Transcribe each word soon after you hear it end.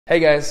Hey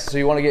guys, so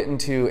you want to get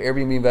into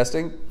Airbnb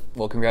investing?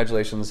 Well,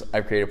 congratulations,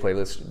 I've created a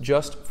playlist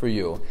just for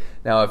you.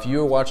 Now, if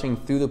you're watching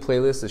through the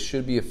playlist, there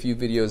should be a few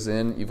videos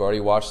in. You've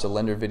already watched the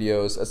lender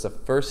videos. That's the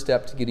first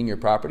step to getting your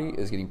property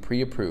is getting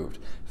pre-approved.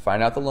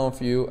 Find out the loan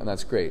for you, and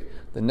that's great.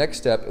 The next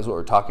step is what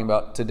we're talking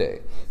about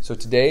today. So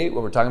today,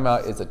 what we're talking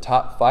about is the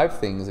top 5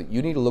 things that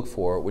you need to look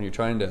for when you're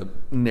trying to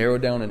narrow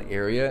down an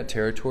area,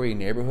 territory,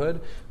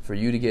 neighborhood for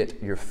you to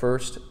get your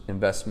first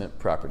investment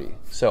property.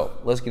 So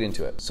let's get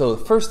into it. So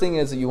the first thing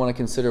is that you want to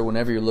consider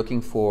whenever you're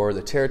looking for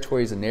the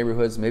territories and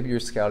neighborhoods, maybe you're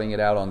scouting it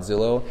out on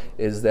Zillow,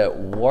 is that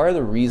what are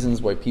the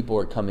reasons why people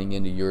are coming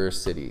into your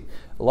city?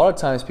 A lot of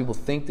times people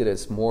think that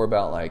it's more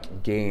about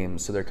like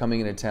games. So they're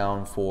coming into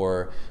town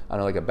for, I don't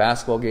know, like a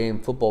basketball game,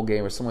 football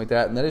game or something like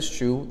that. And that is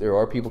true. There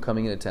are people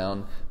coming into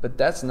town, but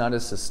that's not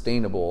as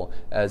sustainable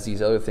as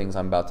these other things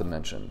I'm about to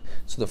mention.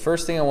 So the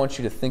first thing I want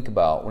you to think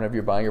about whenever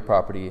you're buying your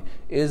property,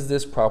 is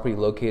this property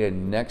located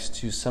next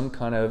to some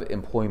kind of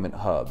employment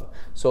hub?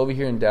 So over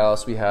here in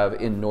Dallas, we have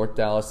in North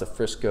Dallas, the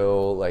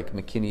Frisco, like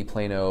McKinney,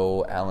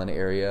 Plano, Allen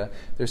area.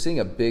 They're seeing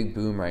a big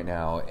boom right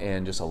now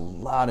and just a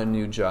lot of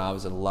new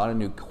jobs and a lot of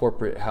new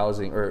corporate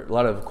housing, or a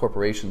lot of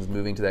corporations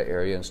moving to that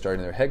area and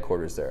starting their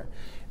headquarters there.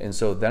 And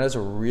so that is a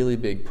really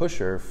big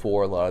pusher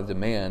for a lot of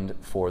demand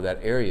for that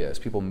area, as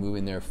people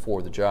moving there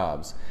for the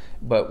jobs.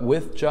 But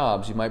with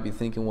jobs, you might be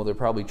thinking, well, they're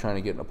probably trying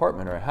to get an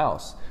apartment or a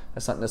house.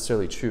 That's not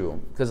necessarily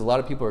true, because a lot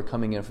of people are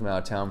coming in from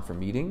out of town for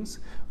meetings,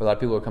 or a lot of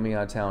people are coming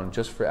out of town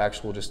just for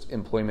actual just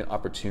employment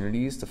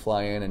opportunities to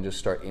fly in and just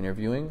start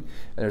interviewing.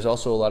 And there's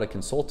also a lot of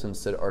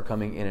consultants that are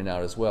coming in and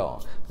out as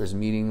well. There's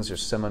meetings,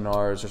 there's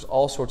seminars, there's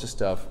all sorts of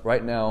stuff.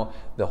 Right now,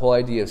 the whole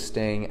idea of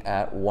staying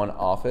at one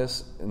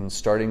office and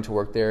starting to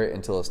work there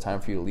until it's time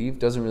for you to leave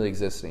doesn't really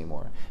exist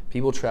anymore.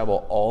 People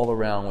travel all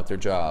around with their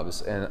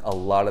jobs, and a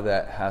lot of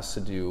that has to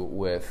do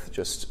with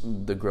just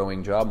the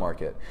growing job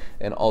market.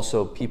 And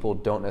also, people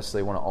don't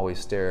necessarily want to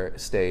always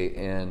stay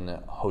in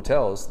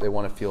hotels. They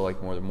want to feel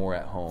like more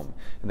at home,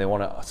 and they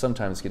want to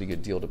sometimes get a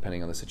good deal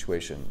depending on the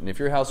situation. And if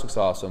your house looks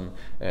awesome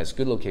and it's a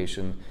good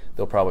location,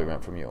 they'll probably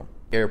rent from you.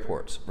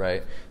 Airports,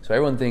 right? So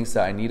everyone thinks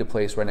that I need a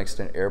place right next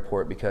to an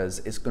airport because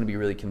it's going to be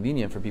really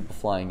convenient for people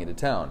flying into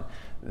town.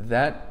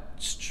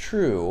 That's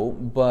true,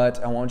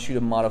 but I want you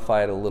to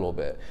modify it a little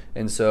bit.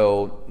 And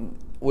so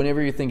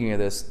whenever you're thinking of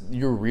this,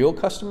 your real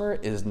customer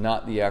is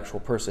not the actual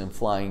person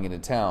flying into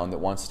town that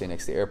wants to stay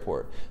next to the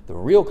airport. The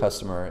real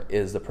customer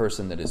is the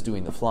person that is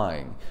doing the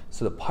flying.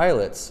 So the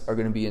pilots are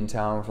going to be in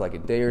town for like a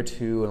day or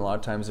two, and a lot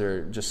of times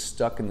they're just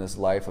stuck in this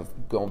life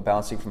of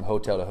bouncing from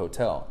hotel to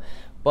hotel.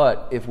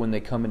 But if when they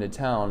come into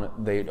town,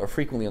 they are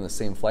frequently on the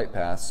same flight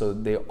path, so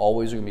they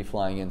always are going to be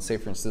flying in, say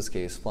for instance, this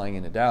case, flying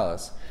into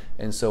Dallas.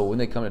 And so when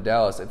they come to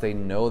Dallas, if they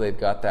know they've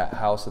got that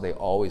house that they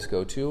always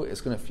go to, it's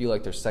going to feel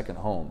like their second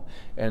home.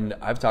 And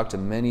I've talked to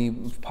many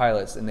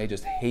pilots, and they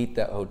just hate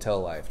that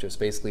hotel life, just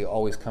basically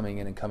always coming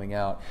in and coming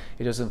out.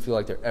 It doesn't feel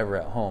like they're ever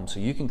at home.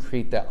 So you can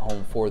create that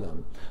home for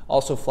them.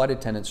 Also, flight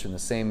attendants are in the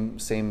same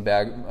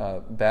bandwagon,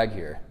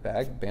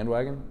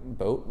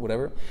 boat,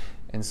 whatever.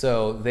 And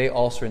so they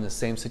also are in the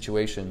same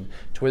situation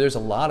to where there's a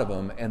lot of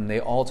them, and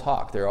they all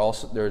talk.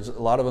 There's a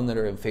lot of them that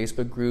are in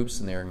Facebook groups,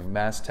 and they're in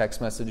mass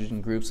text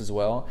messaging groups as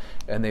well.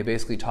 And they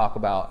basically talk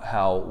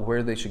about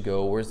where they should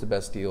go, where's the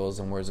best deals,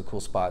 and where's the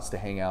cool spots to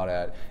hang out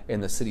at in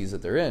the cities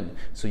that they're in.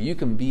 So you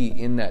can be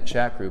in that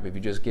chat group if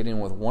you just get in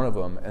with one of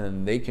them, and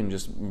then they can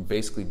just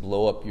basically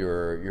blow up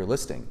your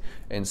listing.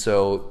 And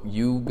so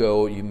you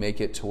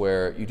make it to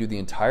where you do the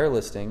entire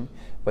listing,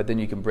 but then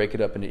you can break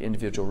it up into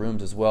individual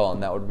rooms as well,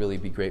 and that would really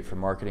be great for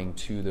marketing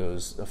to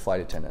those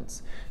flight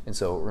attendants. And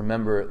so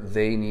remember,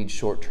 they need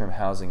short-term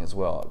housing as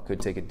well. It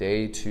could take a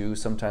day, 2,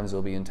 sometimes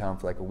they'll be in town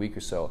for like a week or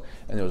so,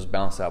 and they'll just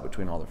bounce out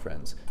between all their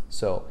friends.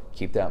 So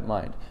keep that in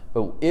mind.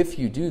 But if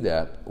you do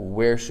that,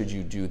 where should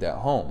you do that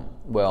home?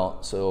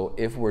 Well, so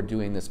if we're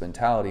doing this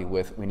mentality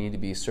with we need to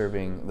be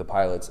serving the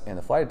pilots and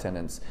the flight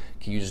attendants,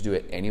 can you just do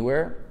it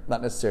anywhere?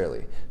 Not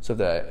necessarily. So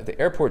if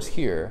the airport's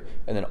here,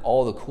 and then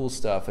all the cool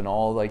stuff and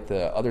all like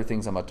the other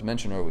things I'm about to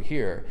mention are over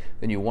here,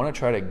 then you want to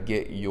try to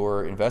get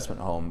your investment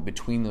home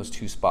between those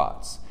 2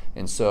 spots.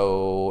 And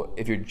so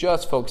if you're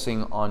just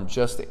focusing on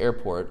just the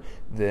airport,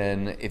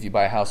 then if you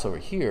buy a house over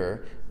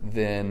here,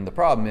 then the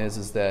problem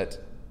is that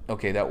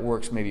okay, that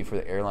works maybe for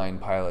the airline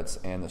pilots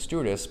and the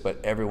stewardess,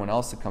 but everyone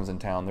else that comes in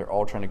town, they're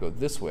all trying to go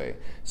this way.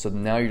 So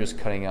now you're just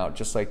cutting out,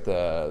 just like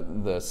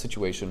the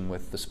situation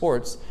with the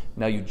sports,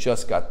 now you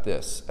just got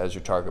this as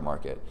your target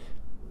market.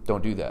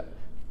 Don't do that.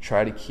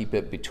 Try to keep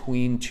it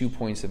between 2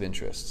 points of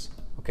interest.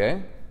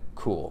 Okay?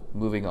 Cool.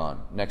 Moving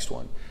on. Next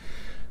one.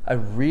 I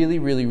really,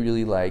 really,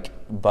 really like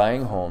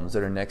buying homes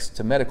that are next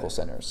to medical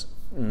centers.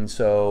 And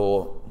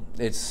so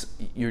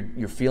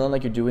you're feeling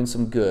like you're doing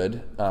some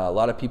good. A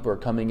lot of people are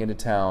coming into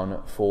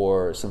town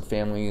for some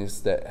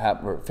families that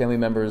have, or family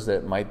members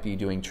that might be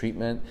doing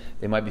treatment.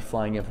 They might be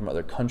flying in from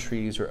other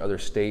countries or other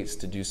states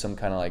to do some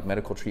kind of like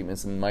medical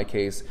treatments. In my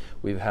case,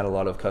 we've had a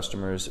lot of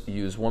customers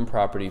use one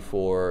property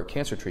for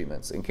cancer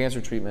treatments, and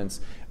cancer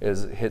treatments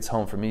hits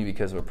home for me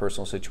because of a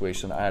personal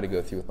situation I had to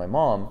go through with my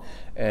mom.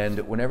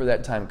 And whenever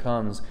that time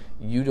comes,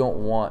 you don't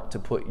want to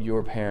put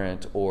your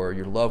parent or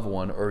your loved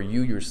one or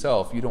you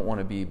yourself, you don't want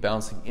to be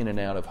bouncing in and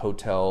out of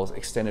hotels,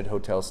 extended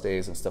hotel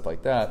stays and stuff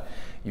like that.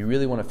 You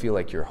really want to feel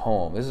like you're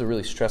home. This is a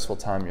really stressful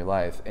time in your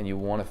life, and you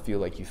want to feel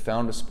like you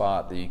found a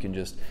spot that you can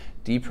just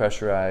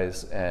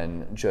depressurize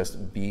and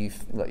just be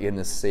in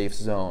this safe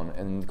zone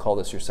and call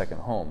this your second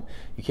home.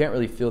 You can't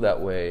really feel that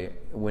way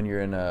when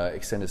you're in an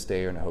extended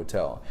stay or in a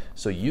hotel.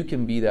 So you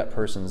can be that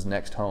person's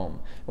next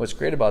home. What's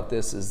great about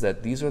this is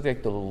that these are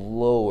like the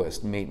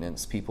lowest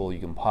maintenance people you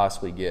can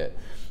possibly get.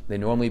 They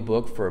normally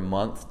book for a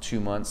month, 2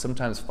 months,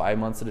 sometimes 5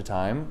 months at a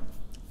time.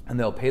 And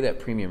they'll pay that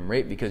premium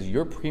rate because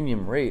your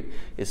premium rate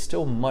is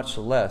still much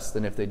less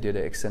than if they did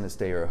an extended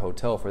stay or a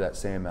hotel for that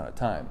same amount of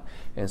time.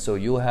 And so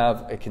you'll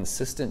have a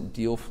consistent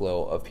deal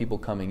flow of people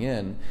coming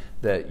in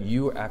that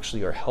you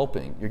actually are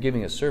helping. You're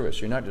giving a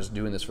service. You're not just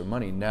doing this for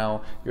money.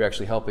 Now you're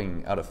actually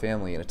helping out a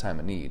family in a time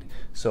of need.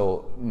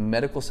 So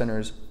medical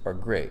centers are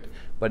great.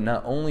 But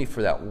not only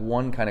for that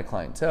one kind of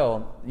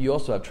clientele, you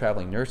also have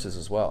traveling nurses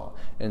as well.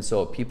 And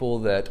so people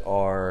that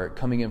are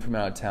coming in from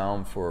out of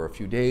town for a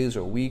few days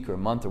or a week or a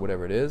month or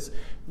whatever it is,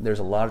 there's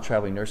a lot of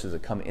traveling nurses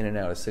that come in and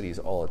out of cities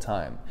all the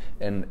time.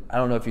 And I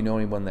don't know if you know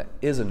anyone that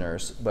is a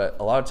nurse, but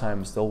a lot of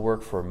times they'll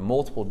work for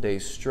multiple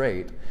days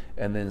straight,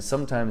 and then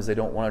sometimes they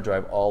don't want to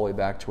drive all the way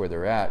back to where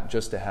they're at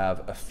just to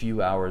have a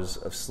few hours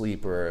of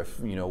sleep, or if,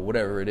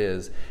 whatever it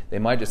is. They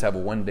might just have a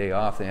 1 day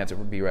off, they have to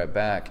be right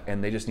back,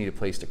 and they just need a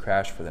place to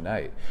crash for the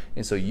night.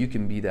 And so you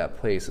can be that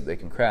place that they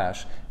can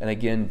crash. And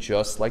again,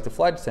 just like the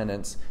flight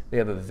attendants, they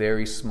have a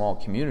very small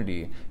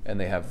community, and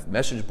they have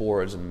message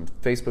boards and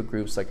Facebook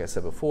groups, like I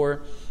said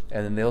before,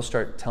 and then they'll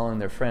start telling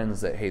their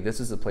friends that, hey, this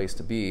is the place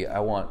to be.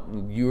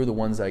 You're the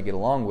ones that I get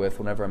along with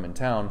whenever I'm in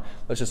town.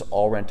 Let's just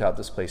all rent out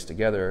this place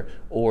together,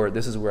 or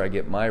this is where I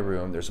get my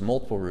room. There's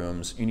multiple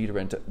rooms. You need to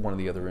rent one of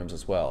the other rooms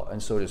as well.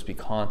 And so just be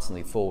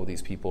constantly full with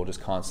these people, just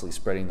constantly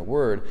spreading the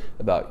word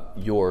about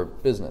your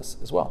business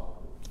as well.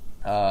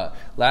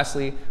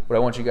 Lastly, what I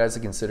want you guys to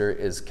consider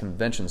is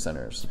convention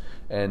centers.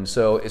 And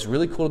so it's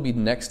really cool to be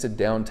next to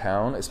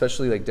downtown,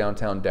 especially like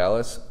downtown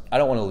Dallas. I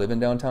don't want to live in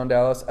downtown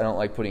Dallas. I don't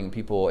like putting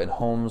people in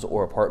homes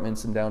or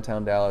apartments in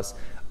downtown Dallas.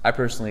 I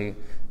personally am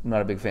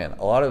not a big fan.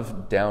 A lot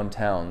of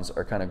downtowns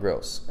are kind of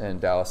gross,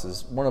 and Dallas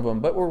is one of them,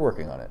 but we're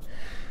working on it.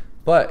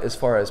 But as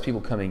far as people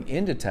coming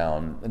into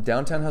town,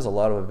 downtown has a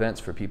lot of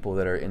events for people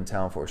that are in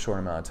town for a short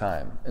amount of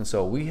time. And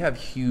so we have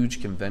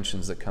huge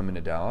conventions that come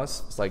into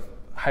Dallas. It's like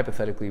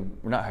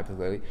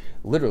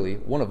literally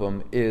one of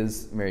them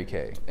is Mary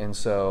Kay. And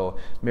so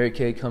Mary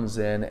Kay comes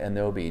in, and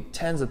there'll be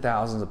tens of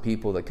thousands of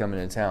people that come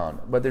into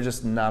town, but there's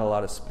just not a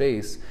lot of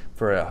space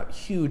for a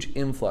huge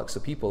influx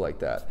of people like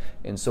that.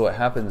 And so what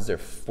happens, they're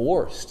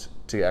forced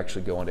to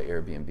actually go into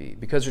Airbnb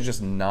because there's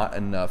just not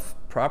enough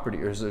property,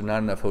 or there's not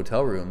enough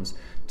hotel rooms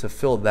to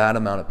fill that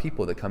amount of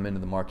people that come into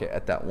the market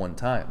at that one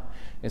time.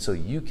 And so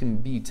you can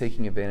be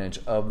taking advantage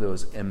of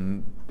those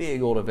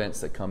big old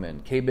events that come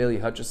in. Kay Bailey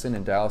Hutchison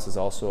in Dallas is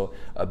also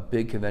a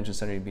big convention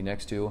center to be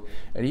next to,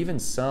 and even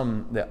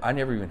some that I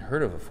never even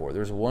heard of before.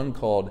 There's one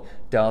called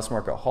Dallas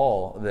Market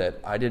Hall that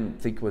I didn't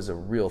think was a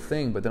real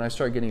thing, but then I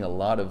started getting a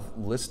lot of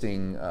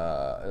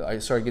I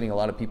started getting a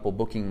lot of people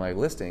booking my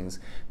listings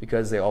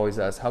because they always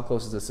ask, how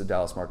close is this to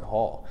Dallas Market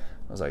Hall?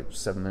 I was like,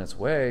 7 minutes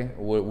away.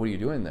 What are you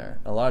doing there?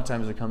 A lot of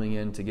times they're coming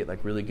in to get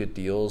like really good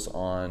deals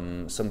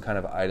on some kind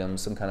of item,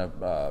 some kind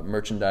of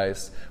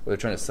merchandise, or they're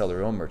trying to sell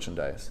their own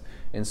merchandise.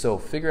 And so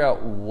figure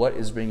out what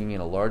is bringing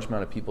in a large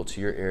amount of people to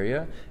your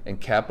area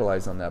and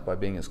capitalize on that by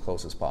being as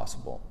close as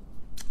possible.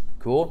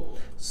 Cool?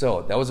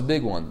 So that was a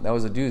big one. That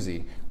was a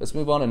doozy. Let's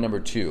move on to number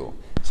 2.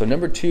 So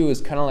number 2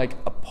 is kind of like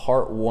a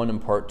part 1 and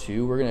part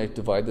 2. We're going to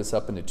divide this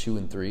up into 2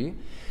 and 3.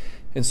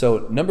 And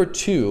so number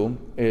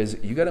 2 is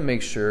you got to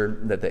make sure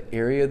that the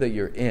area that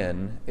you're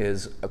in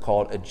is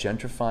called a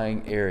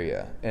gentrifying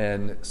area.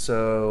 And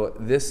so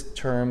this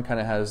term kind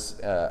of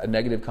has a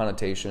negative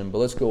connotation, but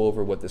let's go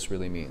over what this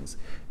really means.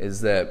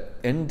 Is that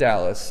in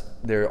Dallas,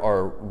 there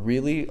are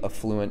really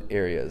affluent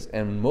areas,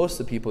 and most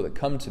of the people that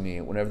come to me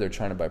whenever they're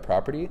trying to buy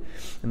property,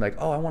 and like,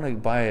 oh, I want to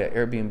buy an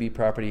Airbnb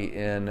property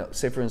in,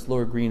 say for instance,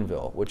 Lower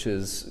Greenville, which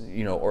is,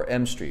 or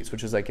M Streets,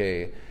 which is like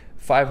a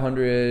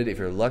 $500, if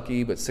you're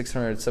lucky, but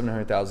 $600,000,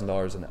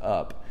 $700,000 and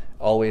up,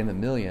 all the way in the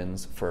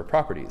millions for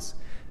properties.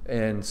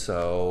 And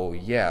so,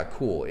 yeah,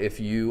 cool. If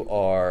you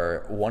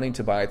are wanting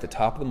to buy at the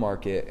top of the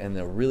market and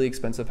a really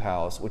expensive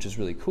house, which is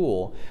really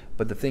cool,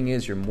 but the thing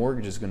is your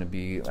mortgage is going to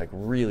be like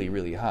really,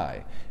 really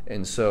high.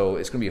 And so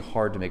it's going to be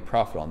hard to make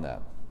profit on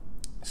that.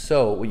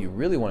 So what you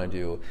really want to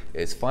do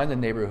is find the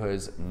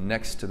neighborhoods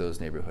next to those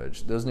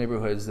neighborhoods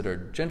that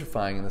are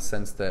gentrifying in the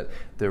sense that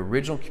the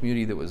original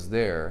community that was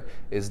there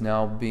is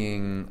now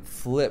being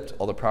flipped.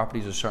 All the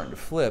properties are starting to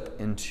flip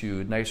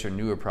into nicer,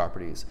 newer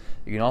properties.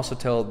 You can also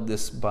tell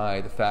this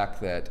by the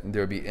fact that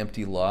there'll be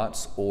empty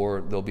lots,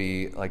 or there'll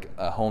be like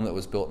a home that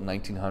was built in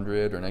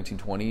 1900 or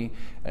 1920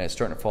 and it's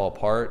starting to fall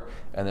apart,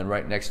 and then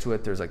right next to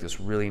it there's like this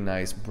really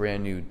nice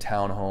brand new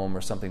townhome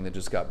or something that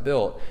just got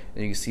built,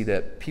 and you can see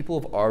that people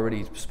have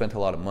already spent a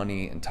lot of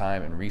money and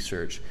time and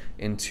research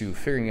into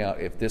figuring out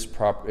if this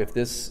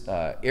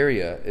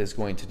area is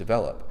going to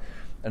develop.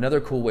 Another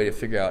cool way to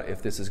figure out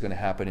if this is going to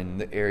happen in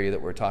the area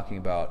that we're talking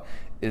about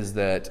is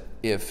that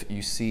if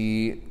you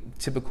see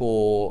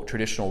typical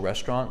traditional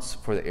restaurants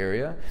for the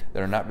area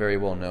that are not very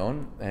well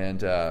known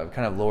and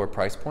kind of lower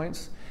price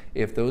points,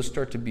 if those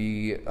start to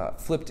be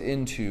flipped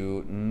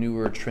into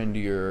newer,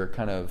 trendier,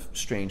 kind of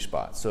strange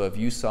spots. So if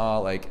you saw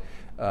like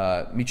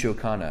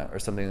Michoacana or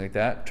something like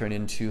that turn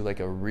into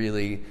like a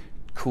really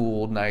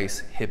cool, nice,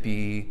 hip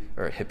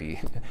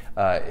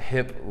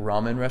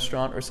ramen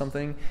restaurant or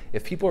something,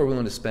 if people are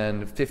willing to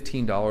spend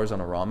 $15 on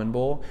a ramen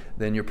bowl,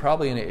 then you're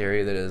probably in an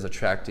area that is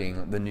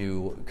attracting the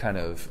new kind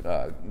of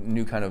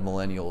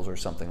millennials or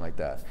something like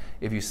that.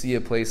 If you see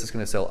a place that's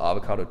going to sell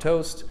avocado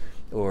toast,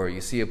 or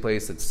you see a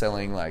place that's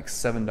selling like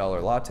 $7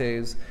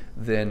 lattes,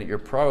 then you're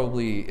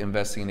probably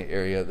investing in an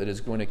area that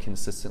is going to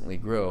consistently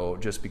grow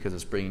just because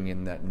it's bringing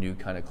in that new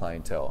kind of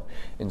clientele.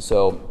 And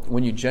so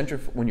when you're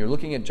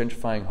looking at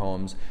gentrifying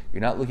homes,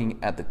 you're not looking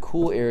at the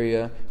cool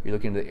area, you're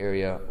looking at the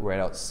area right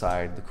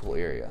outside the cool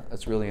area.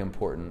 That's really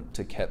important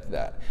to get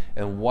that.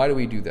 And why do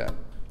we do that?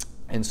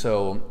 And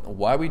so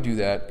why we do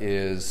that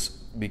is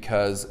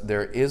because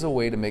there is a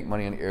way to make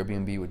money on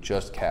Airbnb with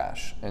just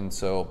cash. And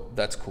so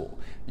that's cool.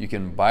 You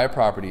can buy a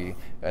property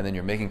and then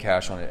you're making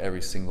cash on it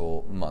every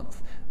single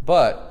month.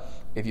 But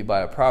if you buy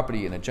a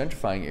property in a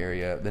gentrifying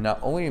area, then not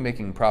only are you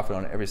making profit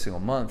on it every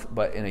single month,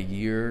 but in a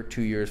year,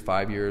 2 years,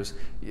 5 years,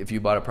 if you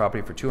bought a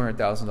property for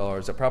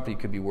 $200,000, that property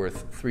could be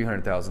worth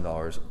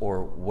 $300,000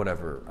 or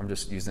whatever. I'm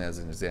just using it as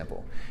an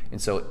example. And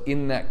so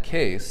in that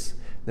case,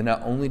 then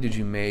not only did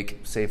you make,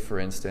 say for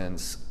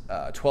instance,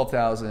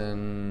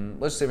 $12,000,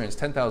 let's say for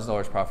instance,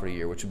 $10,000 profit a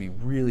year, which would be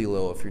really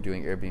low if you're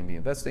doing Airbnb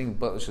investing,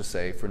 but let's just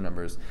say for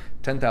numbers,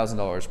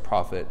 $10,000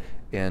 profit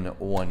in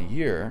 1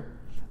 year,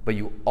 but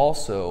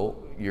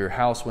your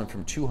house went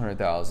from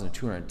 $200,000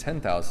 to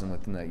 $210,000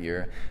 within that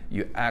year.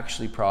 You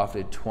actually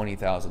profited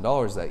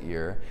 $20,000 that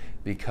year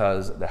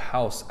because the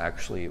house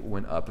actually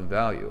went up in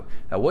value.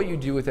 Now, what you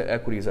do with that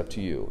equity is up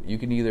to you. You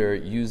can either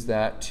use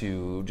that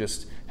to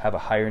just have a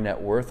higher net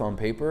worth on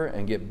paper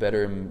and get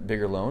better and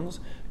bigger loans.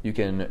 You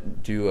can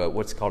do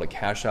what's called a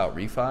cash out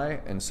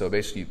refi, and so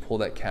basically you pull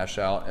that cash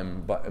out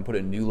and put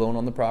a new loan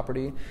on the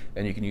property,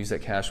 and you can use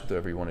that cash with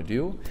whatever you want to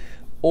do.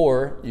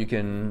 Or you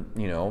can,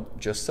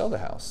 just sell the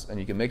house and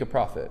you can make a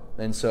profit.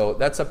 And so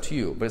that's up to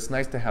you, but it's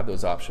nice to have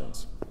those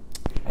options.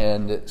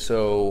 And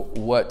so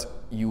what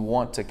you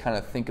want to kind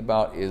of think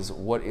about is,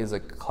 what is a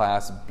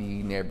Class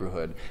B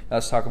neighborhood? Now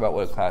let's talk about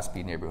what a Class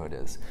B neighborhood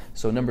is.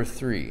 So number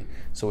 3,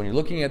 so when you're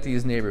looking at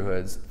these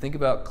neighborhoods, think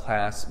about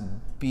Class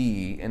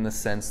B in the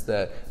sense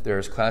that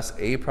there's Class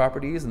A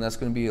properties, and that's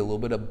going to be a little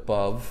bit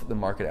above the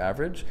market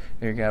average,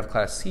 and you're going to have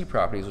Class C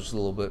properties, which is a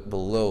little bit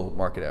below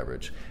market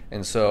average.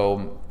 And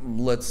so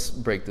let's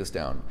break this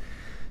down.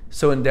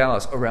 So in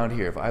Dallas, around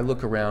here, if I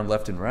look around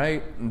left and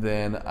right,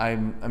 then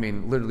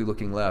I'm literally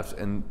looking left,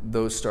 and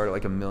those start at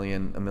like $1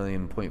 million, $1.5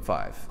 million.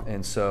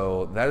 And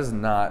so that is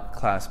not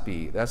Class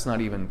B. That's not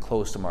even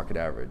close to market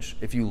average.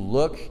 If you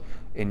look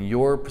in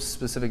your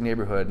specific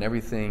neighborhood and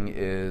everything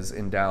is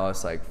in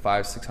Dallas like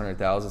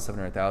 600,000,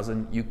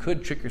 700,000, you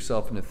could trick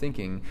yourself into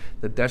thinking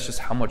that that's just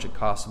how much it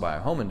costs to buy a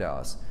home in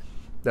Dallas.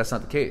 That's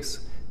not the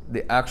case.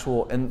 The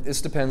actual, and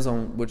this depends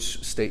on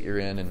which state you're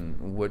in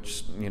and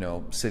which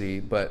city,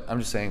 but I'm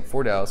just saying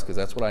for Dallas, because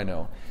that's what I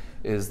know,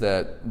 is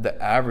that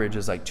the average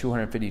is like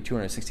 $250,000,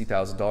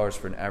 $260,000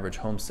 for an average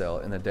home sale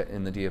in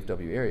the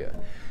DFW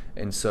area.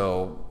 And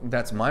so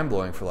that's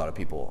mind-blowing for a lot of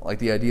people. Like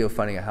the idea of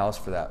finding a house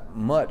for that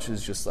much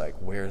is just like,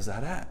 where is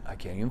that at? I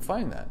can't even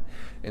find that.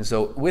 And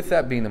so with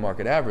that being the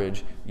market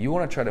average, you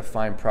want to try to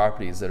find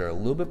properties that are a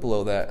little bit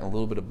below that and a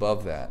little bit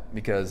above that,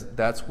 because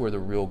that's where the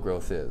real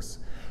growth is.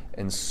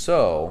 And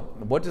so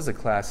what does a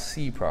Class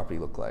C property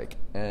look like?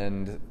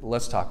 And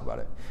let's talk about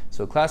it.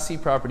 So Class C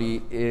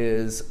property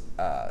is,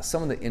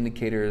 some of the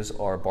indicators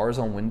are bars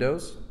on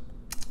windows.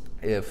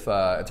 If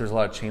there's a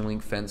lot of chain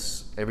link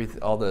fence,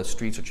 all the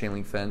streets are chain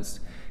link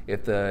fenced.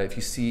 If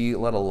you see a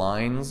lot of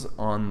lines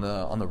on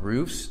the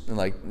roofs,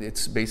 like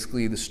it's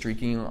basically the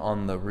streaking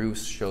on the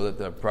roofs show that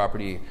the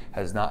property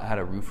has not had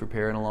a roof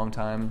repair in a long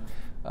time.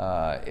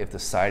 If the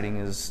siding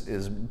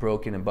is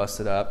broken and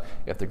busted up,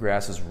 if the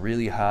grass is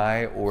really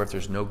high, or if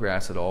there's no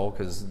grass at all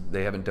because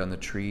they haven't done the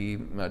tree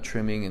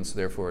trimming and so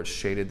therefore it's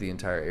shaded the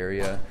entire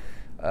area.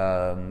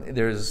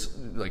 There's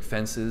like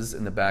fences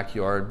in the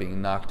backyard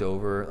being knocked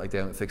over, like they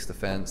haven't fixed the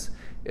fence.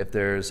 If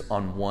there's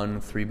on one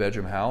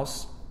 3-bedroom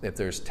house, if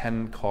there's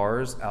 10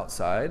 cars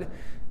outside,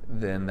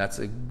 then that's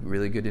a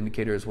really good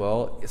indicator as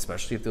well,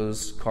 especially if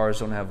those cars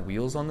don't have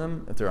wheels on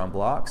them, if they're on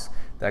blocks.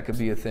 That could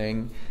be a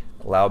thing.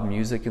 Loud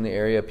music in the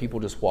area, people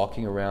just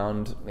walking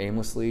around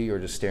aimlessly or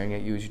just staring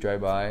at you as you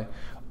drive by.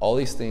 All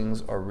these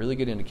things are really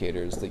good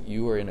indicators that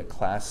you are in a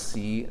Class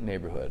C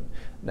neighborhood.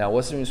 Now,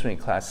 what's the difference between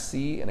a Class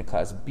C and a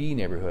Class B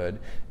neighborhood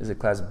is a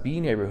Class B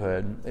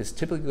neighborhood is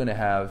typically going to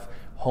have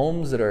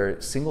homes that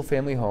are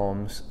single-family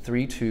homes,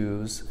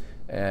 3-2s,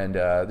 and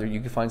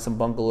you can find some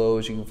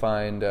bungalows. You can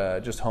find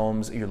just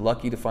homes. You're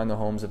lucky to find the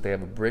homes if they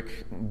have a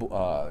brick,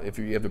 if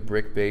you have a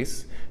brick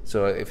base.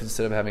 So if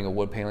instead of having a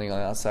wood paneling on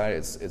the outside,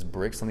 it's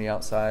bricks on the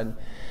outside.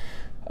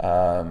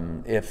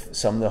 If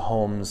some of the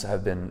homes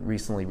have been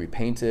recently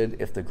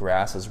repainted, if the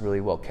grass is really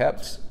well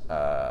kept,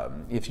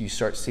 if you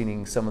start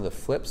seeing some of the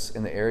flips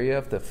in the area,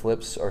 if the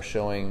flips are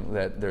showing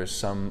that there's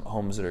some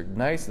homes that are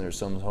nice and there's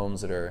some homes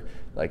that are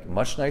like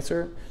much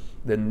nicer,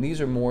 then these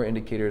are more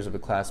indicators of a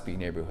Class B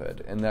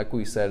neighborhood. And like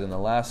we said in the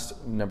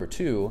last number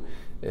 2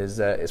 is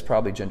that it's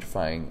probably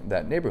gentrifying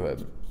that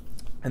neighborhood.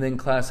 And then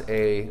Class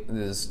A,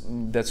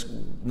 that's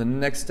the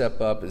next step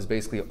up is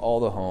basically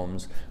all the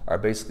homes are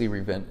basically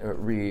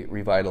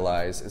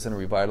revitalized. It's in a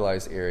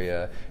revitalized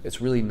area. It's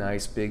really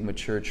nice, big,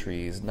 mature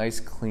trees, nice,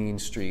 clean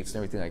streets, and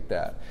everything like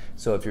that.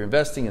 So if you're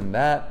investing in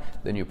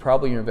that, then you're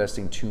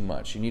investing too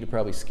much. You need to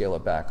probably scale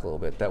it back a little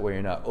bit. That way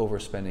you're not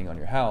overspending on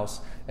your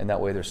house, and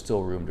that way there's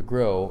still room to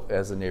grow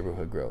as the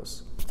neighborhood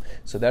grows.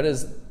 So that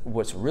is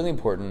what's really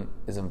important,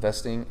 is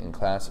investing in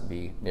Class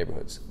B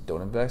neighborhoods.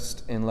 Don't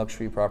invest in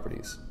luxury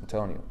properties. I'm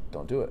telling you,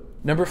 don't do it.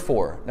 Number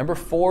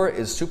 4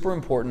 is super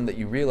important that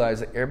you realize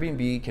that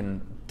Airbnb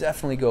can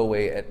definitely go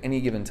away at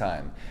any given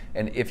time.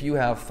 And if you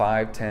have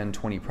 5, 10,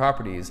 20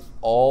 properties,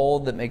 all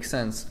that makes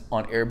sense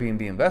on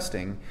Airbnb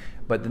investing,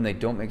 but then they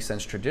don't make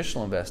sense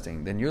traditional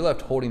investing, then you're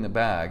left holding the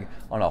bag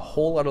on a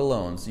whole lot of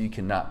loans that you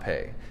cannot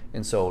pay.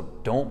 And so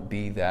don't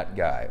be that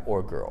guy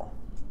or girl.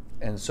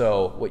 And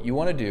so what you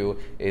want to do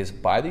is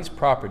buy these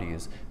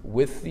properties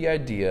with the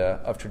idea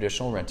of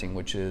traditional renting,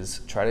 which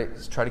is try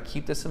to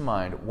keep this in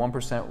mind,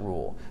 1%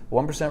 rule.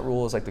 1%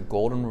 rule is like the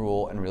golden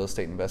rule in real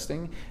estate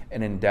investing.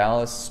 And in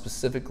Dallas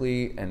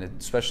specifically, and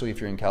especially if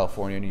you're in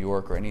California, New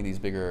York, or any of these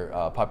bigger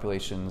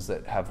populations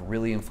that have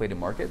really inflated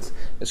markets,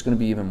 it's going to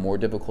be even more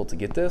difficult to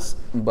get this.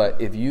 But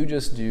if you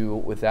just do,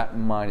 with that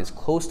in mind, as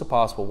close to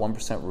possible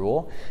 1%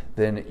 rule,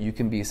 then you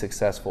can be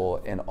successful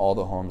in all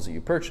the homes that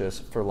you purchase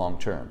for long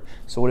term.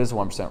 So what is the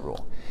 1%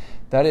 rule?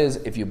 That is,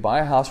 if you buy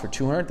a house for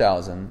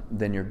 $200,000,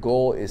 then your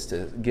goal is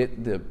to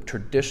get the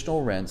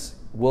traditional rents.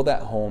 Will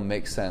that home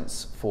make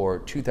sense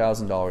for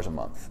 $2,000 a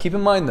month? Keep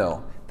in mind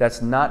though,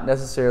 that's not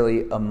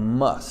necessarily a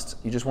must.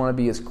 You just want to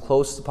be as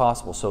close as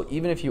possible. So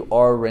even if you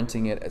are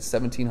renting it at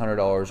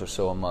 $1,700 or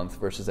so a month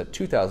versus at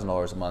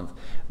 $2,000 a month,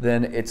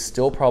 then it's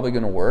still probably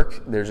going to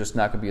work. There's just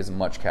not going to be as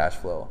much cash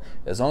flow.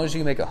 As long as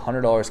you make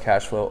 $100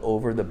 cash flow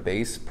over the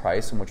base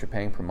price and what you're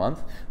paying per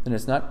month, then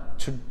it's not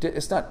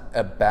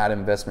a bad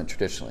investment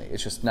traditionally.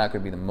 It's just not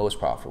going to be the most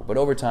profitable. But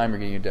over time, you're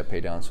getting your debt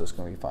paid down, so it's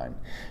going to be fine.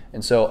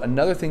 And so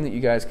another thing that you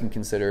guys can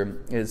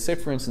consider is, say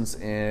for instance,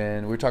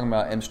 we were talking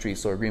about M Street,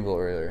 so Greenville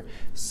earlier.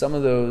 Some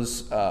of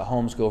those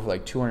homes go for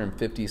like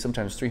 $250,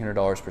 sometimes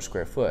 $300 per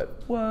square foot.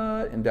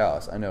 What? In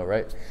Dallas, I know,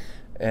 right?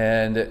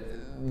 And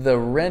the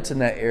rent in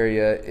that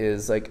area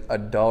is like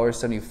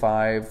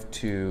 $1.75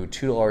 to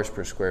 $2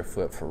 per square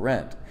foot for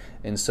rent.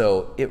 And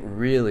so it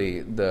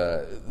really,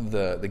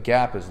 the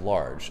gap is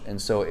large. And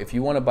so if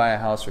you want to buy a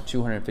house for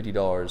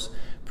 $250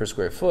 per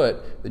square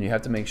foot, then you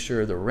have to make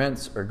sure the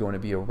rents are going to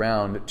be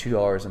around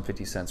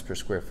 $2.50 per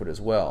square foot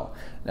as well.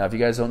 Now, if you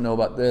guys don't know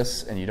about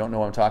this and you don't know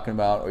what I'm talking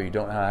about, or you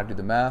don't know how to do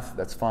the math,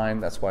 that's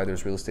fine. That's why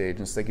there's real estate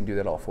agents. They can do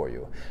that all for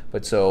you.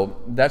 But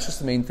so that's just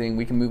the main thing.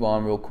 We can move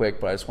on real quick,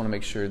 but I just want to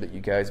make sure that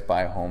you guys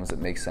buy homes that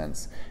make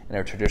sense in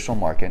our traditional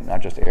market,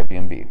 not just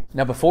Airbnb.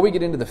 Now, before we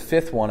get into the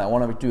 5th one, I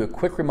want to do a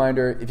quick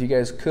reminder. If you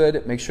guys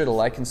could, make sure to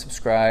like and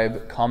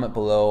subscribe, comment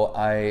below.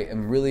 I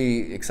am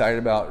really excited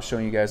about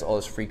showing you guys all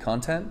this free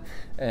content.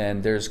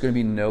 And there's going to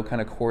be no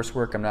kind of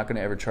coursework. I'm not going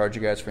to ever charge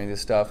you guys for any of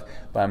this stuff,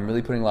 but I'm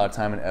really putting a lot of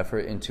time and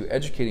effort into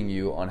educating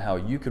you on how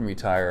you can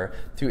retire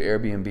through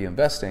Airbnb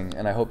investing.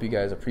 And I hope you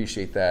guys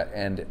appreciate that.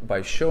 And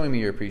by showing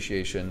me your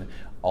appreciation,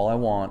 all I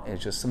want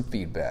is just some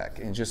feedback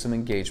and just some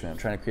engagement. I'm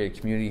trying to create a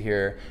community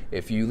here.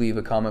 If you leave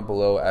a comment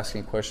below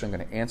asking a question, I'm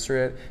going to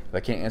answer it. If I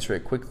can't answer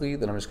it quickly,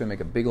 then I'm just going to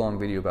make a big long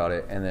video about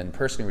it and then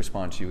personally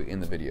respond to you in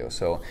the video.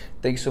 So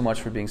thanks so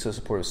much for being so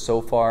supportive so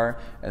far,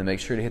 and make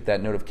sure to hit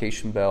that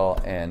notification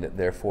bell, and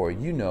therefore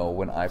you know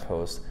when I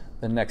post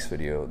the next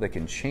video that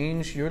can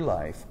change your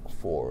life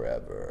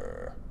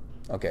forever.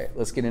 Okay,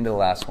 let's get into the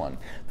last one.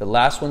 The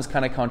last one's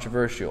kind of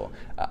controversial.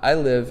 I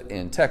live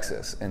in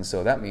Texas, and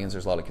so that means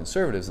there's a lot of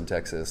conservatives in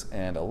Texas,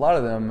 and a lot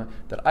of them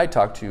that I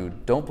talk to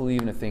don't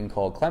believe in a thing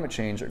called climate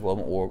change or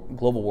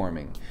global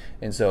warming.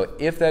 And so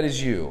if that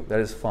is you, that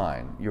is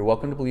fine. You're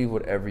welcome to believe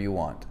whatever you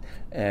want.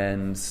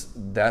 And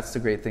that's the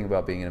great thing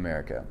about being in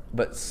America.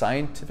 But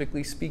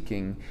scientifically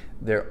speaking,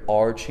 there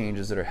are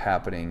changes that are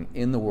happening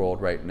in the world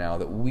right now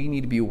that we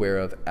need to be aware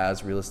of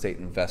as real estate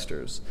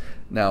investors.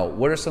 Now,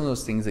 what are some of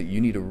those things that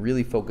you need to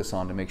really focus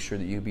on to make sure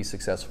that you be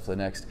successful for the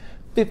next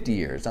 50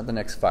 years, not the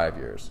next 5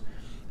 years?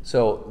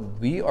 So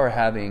we are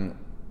having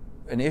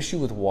an issue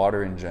with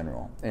water in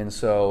general. And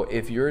so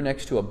if you're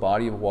next to a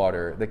body of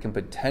water that can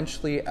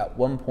potentially at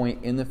one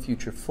point in the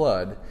future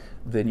flood,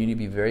 then you need to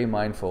be very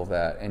mindful of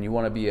that, and you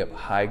want to be at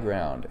high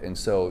ground. And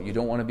so you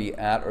don't want to be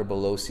at or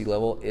below sea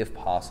level if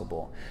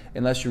possible,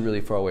 unless you're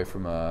really far away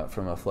from a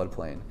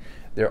floodplain.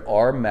 There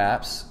are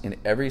maps in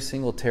every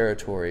single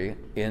territory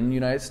in the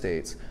United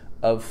States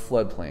of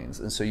floodplains.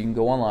 And so you can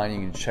go online, you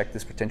can check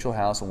this potential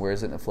house and where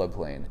is it in a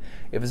floodplain.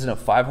 If it's in a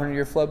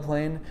 500-year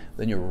floodplain,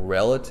 then you're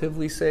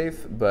relatively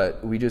safe,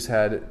 but we just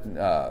had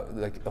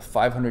like a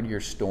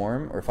 500-year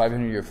storm or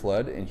 500-year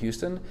flood in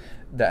Houston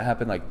that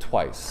happened like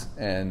twice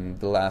in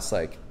the last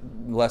like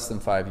less than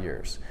 5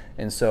 years.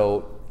 And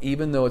so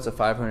even though it's a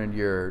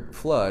 500-year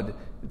flood,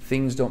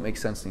 things don't make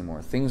sense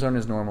anymore. Things aren't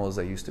as normal as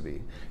they used to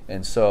be.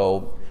 And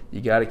so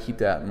you got to keep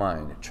that in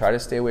mind. Try to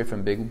stay away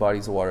from big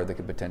bodies of water that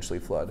could potentially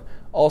flood.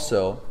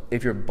 Also,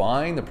 if you're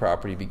buying the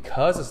property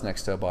because it's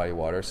next to a body of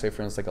water, say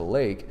for instance like a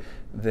lake,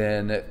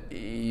 then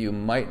you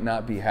might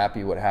not be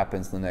happy what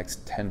happens in the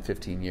next 10,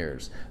 15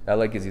 years. That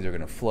lake is either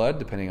going to flood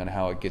depending on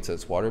how it gets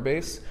its water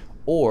base,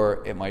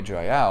 or it might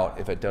dry out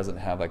if it doesn't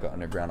have like an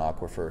underground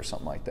aquifer or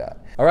something like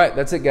that. All right,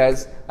 that's it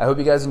guys. I hope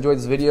you guys enjoyed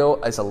this video.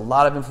 It's a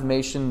lot of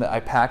information that I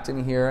packed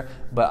in here,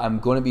 but I'm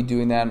going to be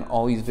doing that in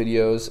all these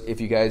videos.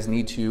 If you guys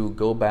need to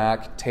go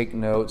back, take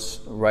notes,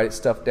 write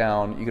stuff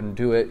down, you can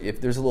do it.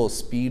 If there's a little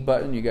speed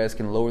button, you guys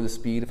can lower the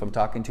speed. If I'm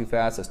talking too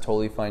fast, that's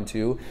totally fine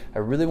too. I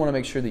really want to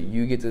make sure that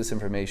you get to this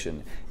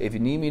information. If you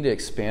need me to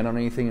expand on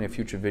anything in a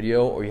future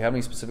video, or you have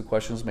any specific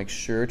questions, make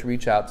sure to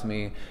reach out to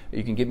me.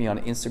 You can get me on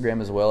Instagram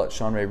as well at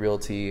Sean Ray Realty.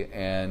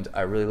 And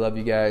I really love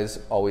you guys,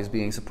 always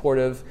being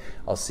supportive.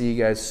 I'll see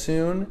you guys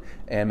soon,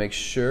 and make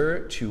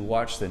sure to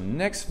watch the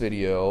next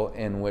video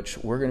in which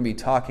we're going to be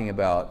talking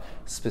about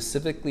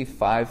specifically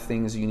 5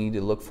 things you need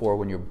to look for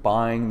when you're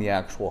buying the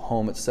actual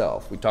home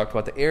itself. We talked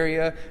about the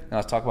area, now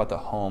let's talk about the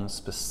home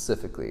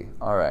specifically.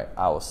 All right,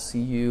 I will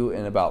see you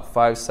in about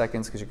 5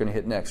 seconds because you're going to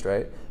hit next,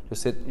 right?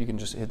 You can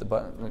just hit the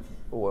button,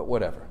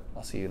 whatever.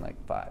 I'll see you in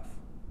like 5,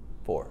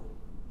 4,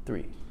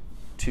 3,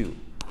 2,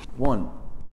 1.